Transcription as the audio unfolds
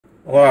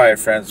Well, alright,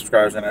 friends,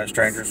 subscribers, and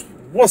strangers.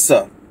 What's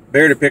up?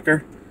 Bearded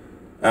Picker.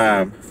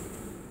 Um,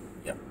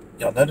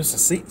 y'all notice the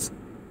seats?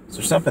 Is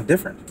there something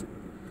different?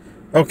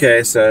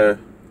 Okay, so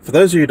for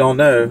those of you who don't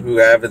know, who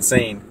haven't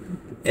seen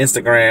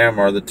Instagram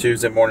or the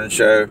Tuesday morning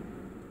show,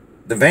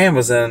 the van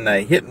was in a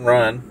hit and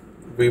run.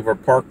 We were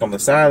parked on the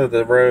side of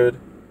the road,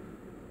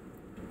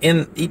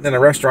 eating in a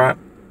restaurant,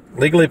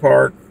 legally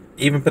parked,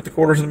 even put the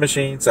quarters in the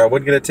machine so I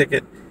wouldn't get a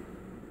ticket.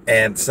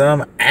 And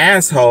some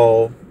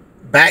asshole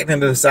backed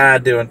into the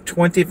side doing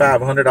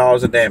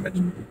 $2,500 of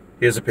damage.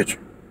 Here's a picture.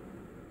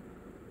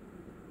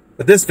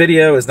 But this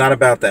video is not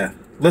about that.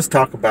 Let's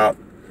talk about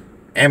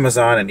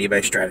Amazon and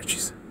eBay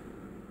strategies.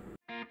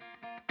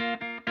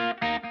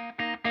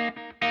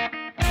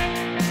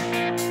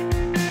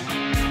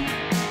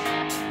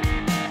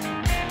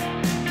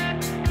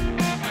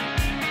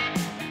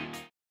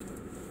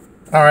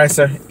 All right,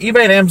 so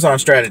eBay and Amazon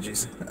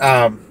strategies.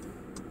 I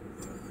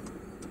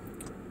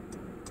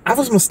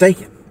was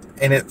mistaken,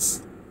 and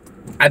it's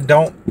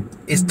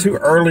too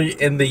early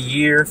in the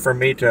year for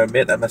me to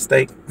admit a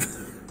mistake.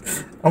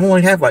 I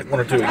only have like one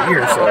or two a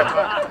year, so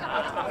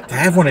to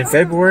have one in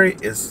February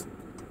is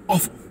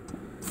awful.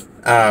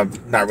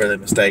 Not really a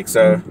mistake.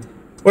 So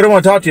what I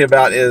want to talk to you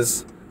about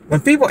is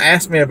when people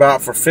ask me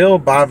about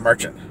fulfilled by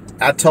merchant,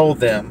 I told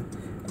them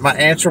my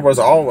answer was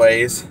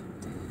always,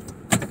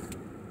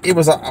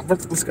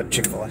 let's go to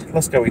Chick-fil-A.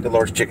 Let's go eat the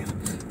Lord's chicken.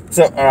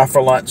 So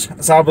for lunch.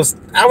 So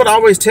I would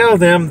always tell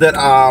them that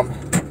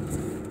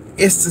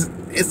it's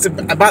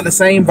about the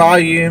same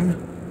volume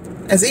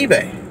as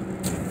eBay.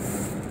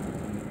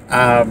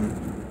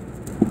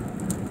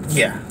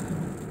 Yeah.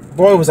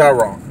 Boy, was I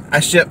wrong. I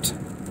shipped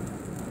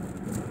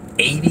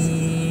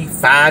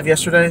 85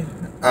 yesterday. 3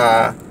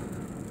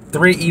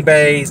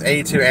 eBays,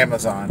 82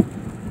 Amazon.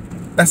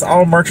 That's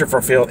all merchant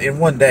fulfilled in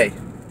one day.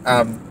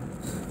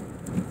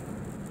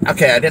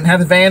 Okay, I didn't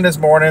have the van this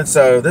morning,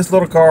 so this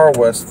little car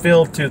was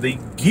filled to the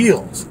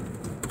gills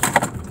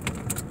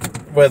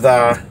with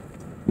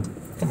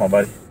come on,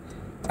 buddy,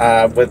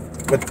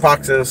 with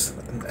boxes.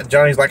 And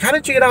Johnny's like, "How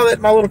did you get all that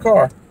in my little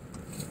car?"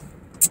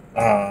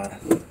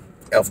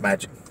 Elf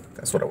magic.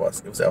 That's what it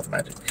was. It was elf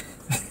magic.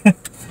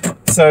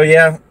 So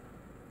yeah,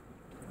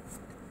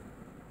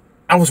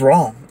 I was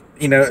wrong.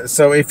 You know,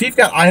 so if you've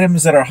got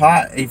items that are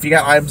hot, if you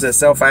got items that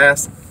sell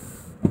fast,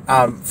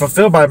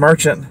 fulfilled by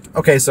merchant.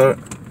 Okay, so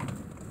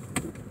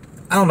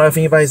I don't know if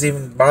anybody's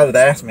even bothered to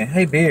ask me,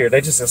 "Hey, Beard,"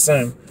 they just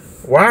assume,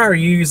 why are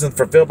you using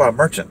fulfilled by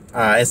merchant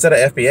instead of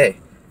FBA?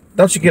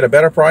 Don't you get a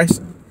better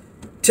price?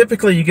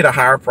 Typically, you get a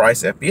higher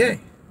price FBA.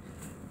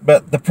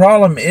 But the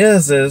problem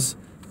is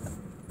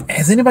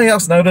has anybody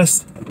else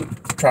noticed,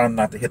 trying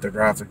not to hit their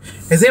drive-thru,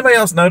 has anybody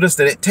else noticed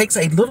that it takes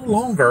a little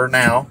longer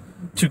now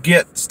to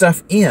get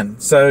stuff in?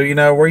 So, you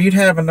know, where you'd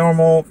have a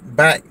normal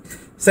back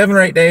 7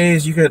 or 8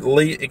 days, it could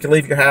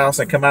leave your house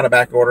and come out of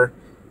back order.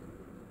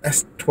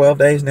 That's 12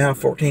 days now,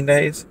 14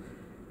 days.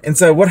 And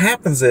so what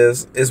happens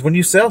is when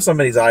you sell some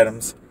of these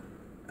items,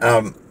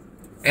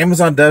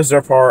 Amazon does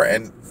their part,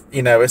 and,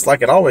 you know, it's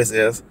like it always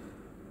is.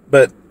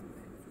 But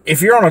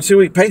if you're on a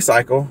 2-week pay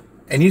cycle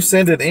and you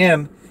send it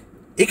in,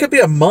 it could be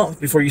a month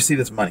before you see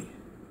this money.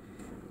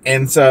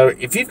 And so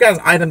if you've got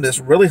an item that's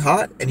really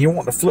hot and you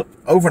want to flip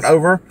over and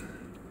over,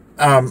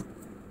 and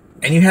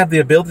you have the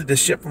ability to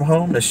ship from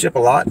home, to ship a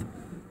lot,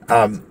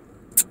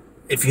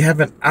 if you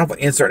haven't, I'll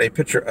insert a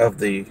picture of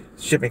the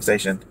shipping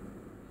station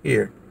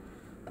here.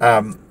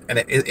 And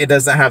it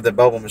doesn't have the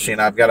bubble machine.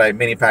 I've got a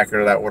mini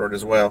packer that I ordered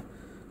as well.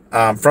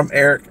 From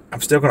Eric.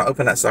 I'm still going to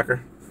open that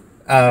sucker.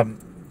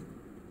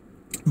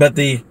 But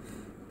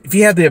if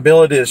you have the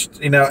ability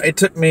to, you know, it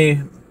took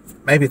me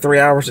maybe 3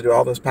 hours to do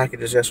all those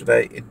packages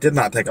yesterday. It did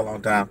not take a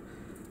long time.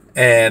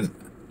 And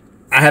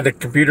I had the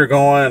computer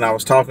going, and I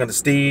was talking to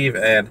Steve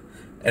and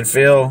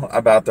Phil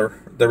about the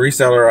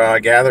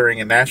reseller gathering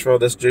in Nashville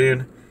this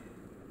June.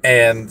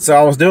 And so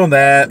I was doing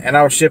that, and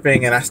I was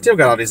shipping, and I still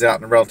got all these out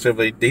in a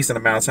relatively decent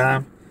amount of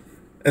time.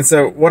 And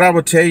so what I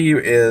would tell you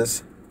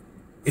is,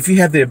 if you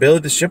have the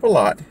ability to ship a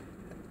lot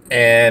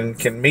and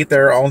can meet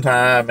their own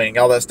time and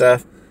all that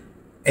stuff,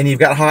 and you've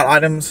got hot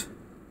items,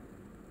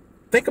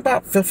 think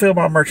about fulfilled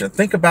by merchant.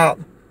 Think about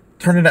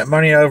turning that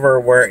money over,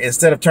 where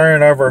instead of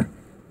turning it over,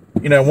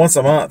 you know, once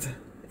a month,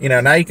 you know,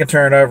 now you can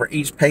turn it over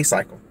each pay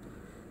cycle.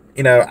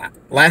 You know,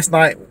 last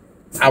night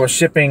I was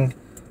shipping.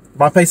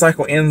 My pay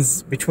cycle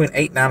ends between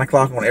 8 and 9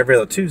 o'clock on every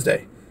other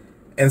Tuesday.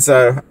 And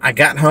so I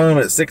got home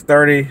at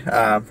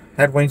 6:30,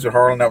 had wings with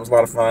Harlan. That was a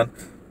lot of fun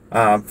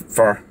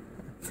for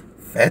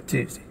Fat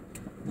Tuesday.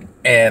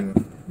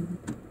 And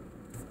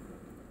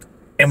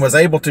was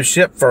able to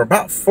ship for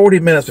about 40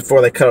 minutes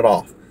before they cut it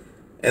off.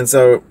 And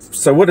so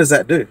what does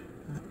that do?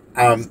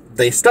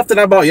 The stuff that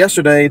I bought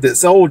yesterday, that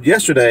sold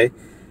yesterday,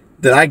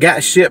 that I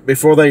got shipped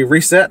before they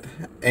reset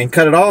and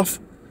cut it off,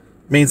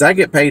 means I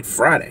get paid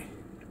Friday.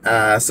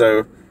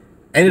 So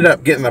ended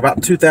up getting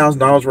about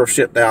 $2,000 worth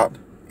shipped out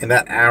in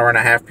that hour and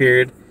a half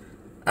period.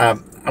 I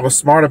was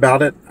smart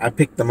about it. I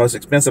picked the most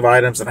expensive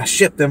items and I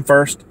shipped them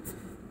first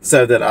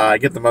so that I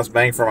get the most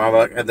bang for my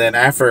buck. And then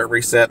after it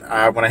reset,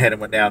 I went ahead and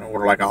went down and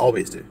ordered like I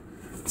always do.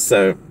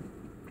 So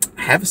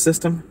have a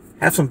system,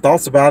 have some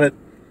thoughts about it,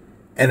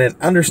 and then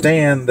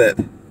understand that,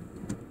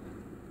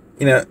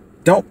 you know,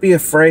 don't be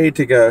afraid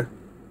to go,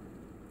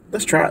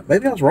 let's try it.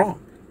 Maybe I was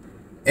wrong.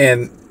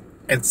 And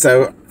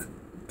so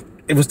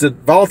it was the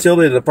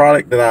volatility of the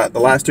product that the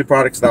last two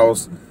products that I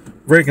was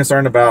really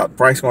concerned about,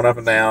 price going up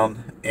and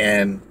down,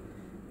 and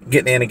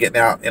getting in and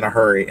getting out in a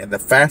hurry. And the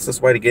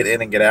fastest way to get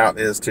in and get out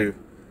is to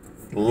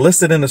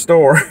list it in the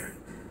store.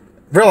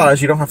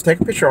 Realize you don't have to take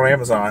a picture on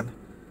Amazon,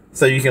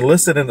 so you can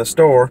list it in the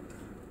store.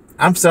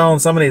 I'm selling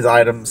some of these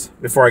items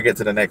before I get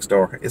to the next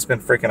store. It's been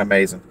freaking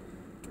amazing.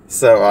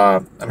 So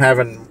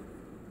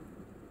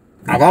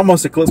I've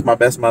almost eclipsed my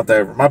best month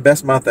ever. My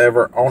best month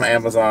ever on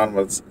Amazon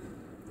was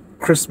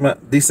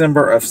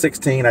December of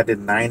 16. I did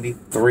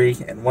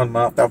 93 in 1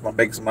 month. That was my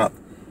biggest month.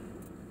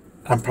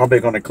 I'm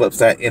probably going to eclipse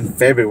that in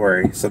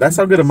February. So that's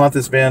how good a month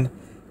it's been.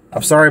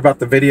 I'm sorry about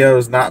the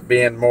videos not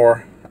being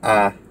more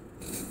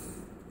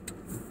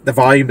the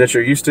volume that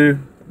you're used to,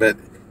 but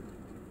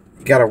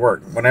you got to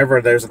work.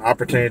 Whenever there's an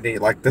opportunity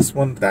like this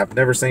one that I've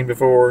never seen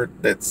before,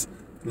 that's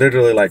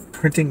literally like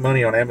printing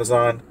money on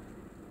Amazon.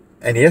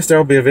 And yes, there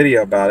will be a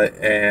video about it,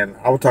 and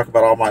I will talk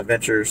about all my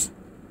adventures,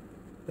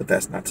 but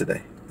that's not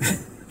today.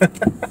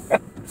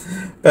 But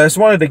I just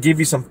wanted to give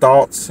you some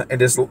thoughts and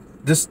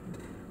just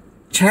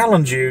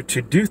challenge you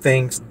to do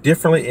things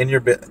differently in your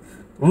bit.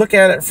 Look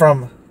at it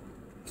from,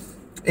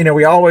 you know,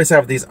 we always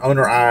have these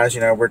owner eyes. You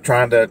know, we're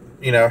trying to,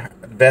 you know,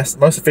 best,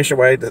 most efficient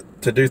way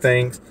to do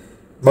things,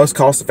 most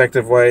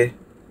cost-effective way,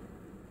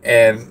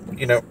 and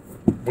you know,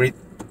 we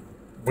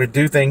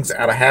do things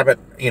out of habit.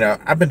 You know,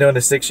 I've been doing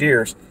this 6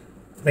 years.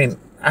 I mean,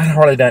 I had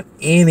hardly done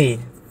any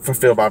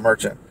fulfilled by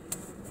merchant,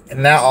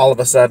 and now all of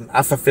a sudden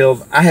I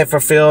have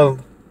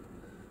fulfilled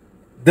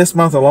this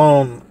month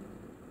alone.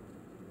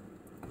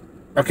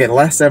 Okay, the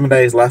last 7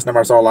 days, last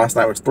number I saw last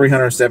night was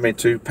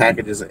 372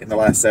 packages in the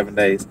last 7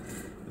 days.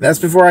 That's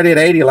before I did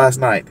 80 last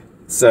night.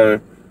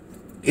 So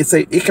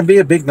it can be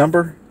a big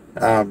number.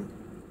 The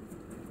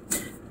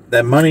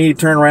money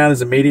turnaround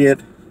is immediate.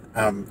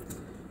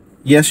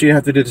 Yes, you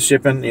have to do the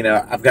shipping. You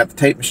know, I've got the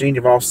tape machine.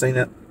 You've all seen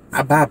it.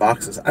 I buy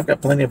boxes. I've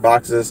got plenty of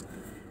boxes.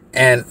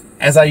 And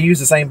as I use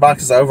the same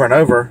boxes over and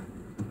over,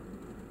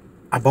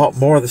 I bought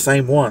more of the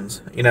same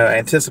ones, you know,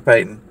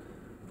 anticipating.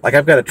 Like,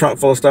 I've got a trunk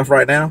full of stuff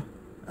right now.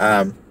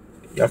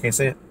 Y'all can't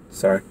see it.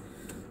 Sorry.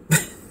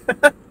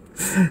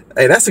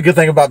 Hey, that's the good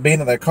thing about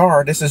being in the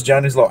car. This is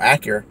Johnny's little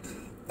Acura.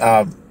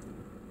 I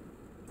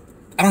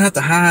don't have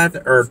to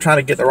hide or try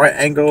to get the right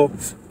angle,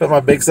 put my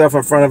big stuff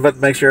in front of it,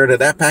 make sure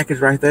that package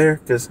right there,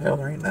 because hell,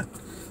 there ain't none.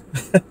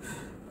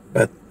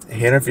 But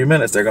here in a few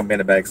minutes, they're going to be in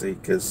the back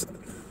seat, because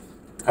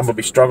I'm going to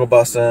be struggle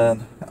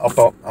busting.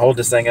 I'll hold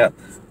this thing up.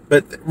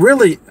 But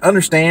really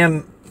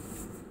understand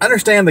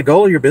the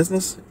goal of your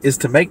business is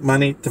to make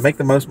money, to make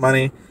the most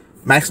money,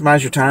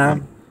 maximize your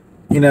time.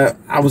 You know,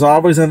 I was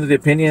always under the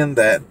opinion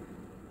that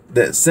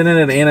sending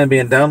it in and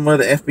being done with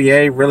the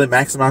FBA really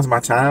maximized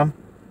my time.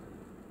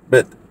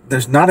 But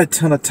there's not a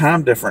ton of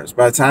time difference.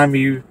 By the time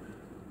you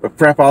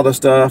prep all the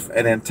stuff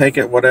and then take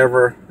it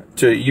whatever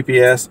to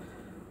UPS,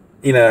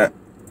 you know,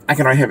 I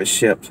can already have it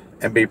shipped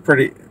and be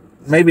pretty,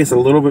 maybe it's a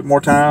little bit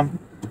more time,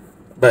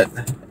 but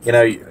you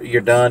know,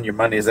 you're done, your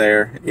money's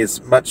there.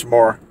 It's much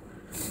more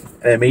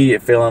an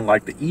immediate feeling,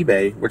 like the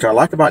eBay, which I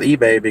like about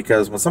eBay,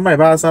 because when somebody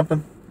buys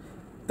something,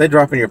 they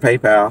drop in your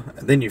PayPal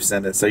and then you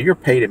send it, so you're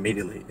paid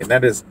immediately. And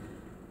that is,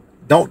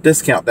 don't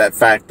discount that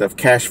fact of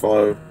cash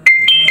flow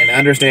and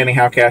understanding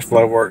how cash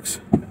flow works.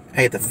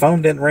 Hey, the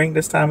phone didn't ring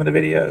this time in the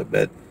video,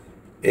 but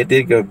it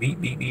did go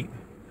beep, beep, beep.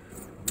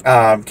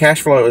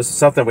 Cash flow is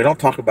something we don't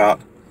talk about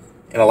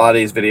in a lot of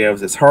these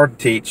videos. It's hard to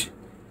teach,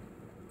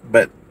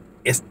 but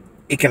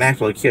it can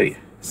actually kill you.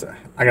 So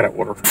I got to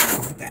order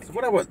that.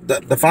 So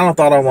the final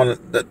thought I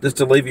wanted just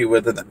to leave you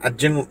with, and I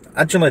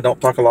generally don't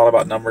talk a lot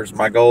about numbers.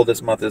 My goal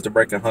this month is to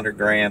break 100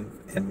 grand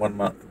in 1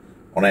 month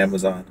on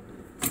Amazon.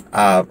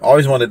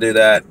 Always wanted to do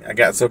that. I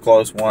got so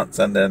close once,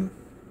 and then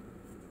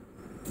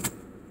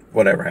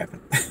whatever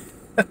happened.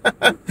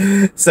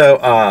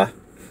 So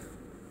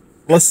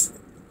let's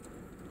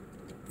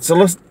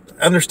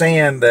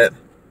understand that,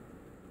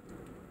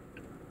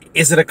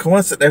 is it a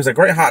coincidence? There's a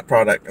great hot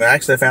product, and I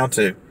actually found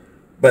two,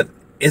 but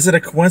is it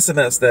a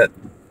coincidence that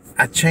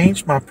I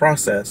changed my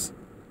process?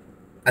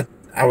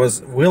 I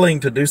was willing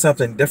to do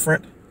something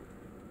different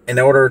in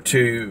order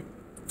to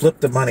flip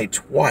the money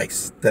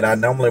twice that I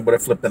normally would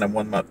have flipped in a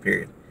 1 month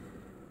period.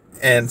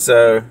 And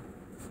so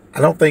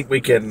I don't think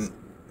we can,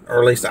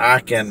 or at least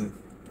I can,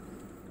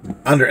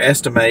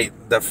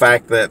 underestimate the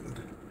fact that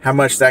how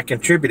much that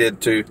contributed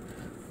to,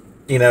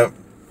 you know,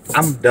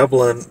 I've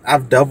doubled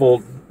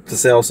the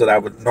sales that I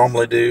would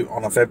normally do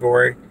on a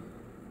February.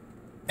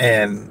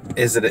 And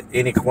is it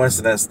any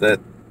coincidence that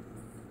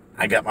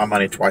I got my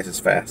money twice as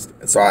fast?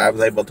 And so I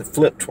was able to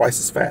flip twice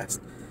as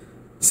fast.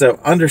 So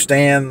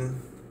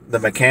understand the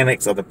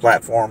mechanics of the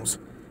platforms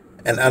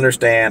and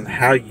understand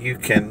how you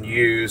can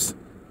use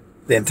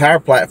the entire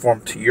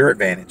platform to your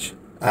advantage.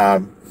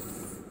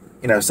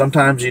 You know,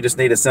 sometimes you just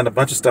need to send a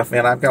bunch of stuff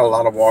in. I've got a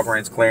lot of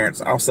Walgreens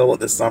clearance. I'll sell it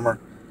this summer.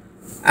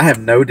 I have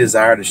no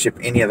desire to ship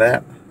any of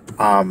that.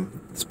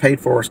 It's paid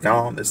for. It's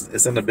gone.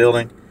 It's in the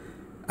building.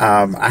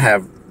 I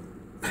have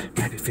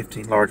maybe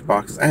 15 large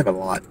boxes. I have a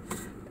lot.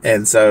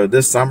 And so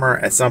this summer,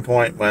 at some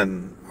point,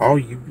 when all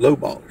you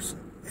lowballers,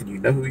 and you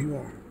know who you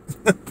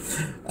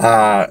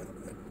are,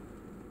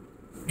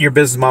 your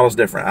business model is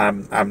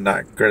different. I'm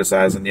not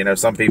criticizing. You know,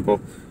 some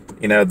people,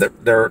 you know,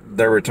 their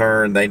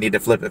return, they need to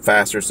flip it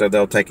faster, so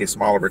they'll take a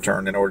smaller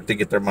return in order to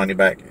get their money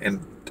back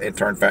and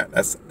turn fat.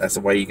 That's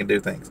the way you can do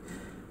things.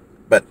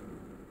 But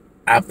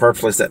I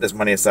purposely set this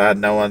money aside,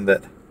 knowing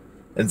that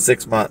in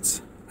 6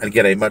 months I'd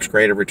get a much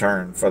greater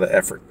return for the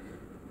effort,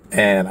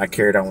 and I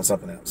carried on with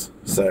something else.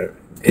 So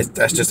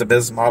that's just a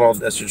business model.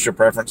 That's just your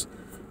preference.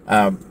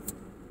 You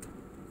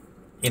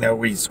know,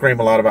 we scream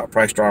a lot about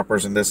price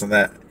droppers and this and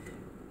that,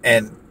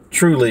 and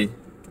truly,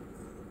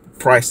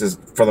 prices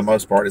for the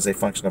most part is a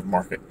function of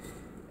market.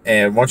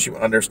 And once you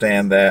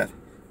understand that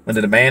when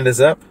the demand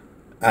is up,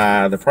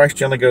 the price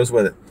generally goes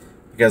with it,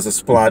 because the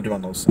supply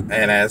dwindles.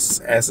 And as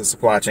the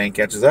supply chain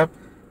catches up,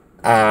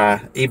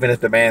 even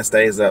if demand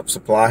stays up,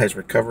 supply has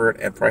recovered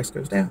and price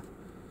goes down.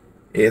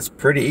 It's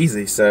pretty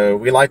easy. So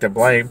we like to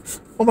blame,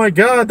 oh my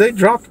God, they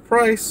dropped the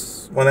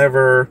price,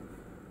 whenever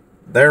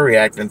they're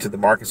reacting to the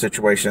market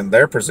situation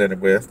they're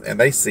presented with, and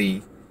they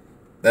see,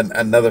 then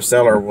another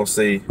seller will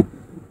see,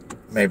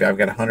 maybe I've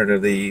got 100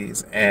 of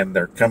these and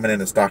they're coming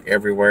into stock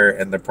everywhere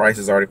and the price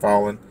is already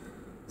falling,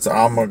 so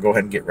I'm going to go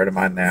ahead and get rid of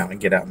mine now and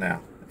get out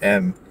now.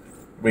 And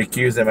we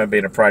accuse them of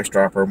being a price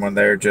dropper when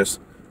they're just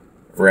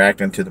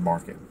reacting to the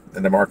market,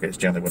 and the market is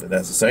generally what it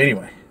does. So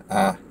anyway,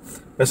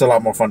 it's a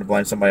lot more fun to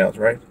blame somebody else,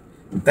 right?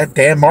 That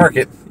damn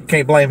market, you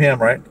can't blame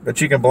him, right?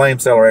 But you can blame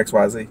seller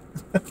XYZ.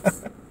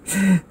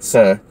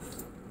 So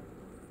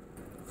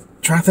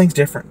try things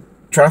different.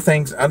 Try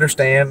things,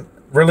 understand,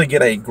 really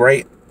get a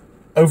great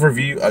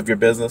overview of your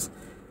business,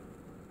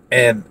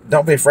 and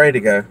don't be afraid to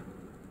go,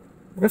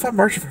 what if I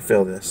merchant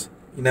fulfill this?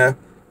 You know,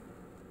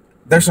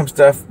 there's some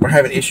stuff, we're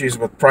having issues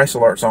with price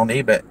alerts on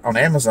eBay, on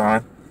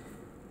Amazon,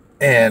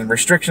 and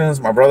restrictions.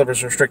 My brother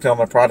was restricted on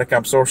the product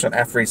I'm sourcing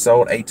after he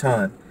sold a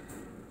ton,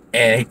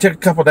 and he took a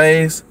couple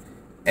days,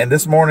 and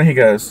this morning he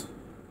goes,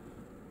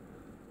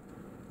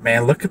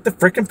 man, look at the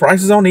freaking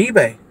prices on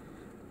eBay.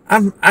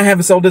 I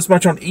haven't sold this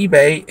much on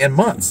eBay in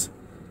months,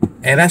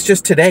 and that's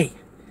just today.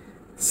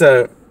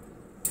 So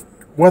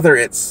whether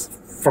it's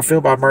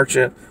Fulfilled by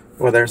Merchant,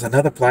 or there's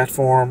another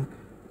platform,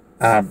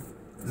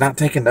 not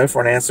taking no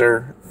for an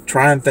answer,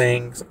 trying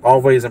things,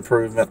 always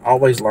improvement,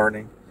 always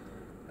learning.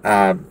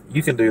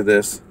 You can do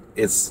this.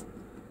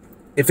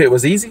 If it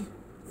was easy,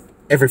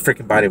 every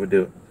freaking body would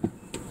do it.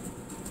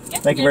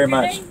 Yep, thank you very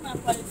much.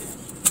 My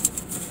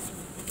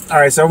All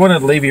right, so I wanted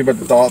to leave you with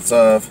the thoughts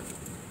of,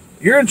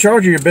 you're in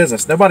charge of your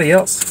business, nobody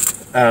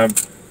else.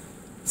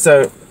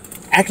 So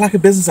act like a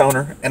business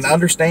owner and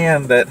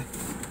understand that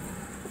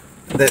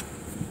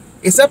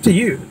it's up to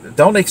you.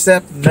 Don't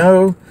accept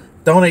no.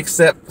 Don't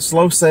accept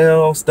slow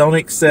sales. Don't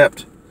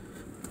accept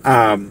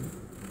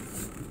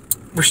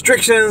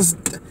restrictions.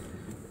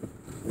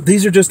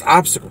 These are just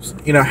obstacles.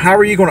 You know, how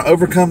are you going to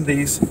overcome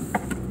these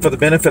for the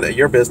benefit of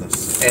your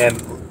business?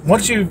 And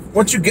once you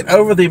get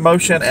over the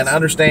emotion and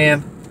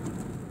understand,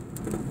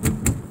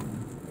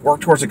 work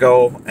towards a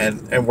goal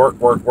and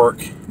work,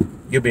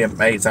 you'll be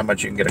amazed how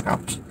much you can get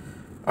accomplished.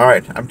 All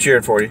right, I'm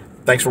cheering for you.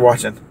 Thanks for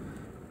watching.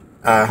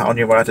 On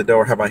your way out the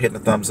door, how about hitting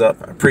the thumbs up?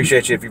 I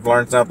appreciate you if you've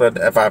learned something,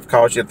 if I've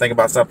caused you to think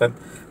about something.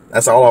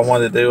 That's all I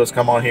wanted to do, is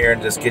come on here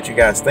and just get you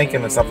guys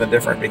thinking of something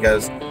different,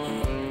 because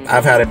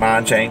I've had a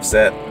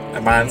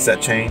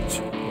mindset change,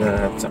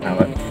 somehow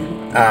that,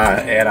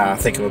 and I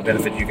think it would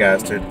benefit you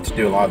guys to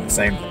do a lot of the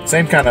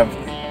same kind of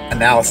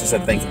analysis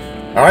and thinking.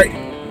 All right,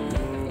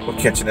 we'll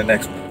catch you in the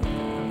next one.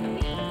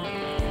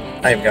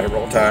 I even got a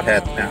Roll Tide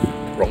hat now.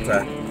 Roll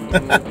Tide.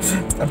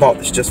 I bought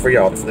this just for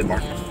y'all, the flea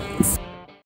market.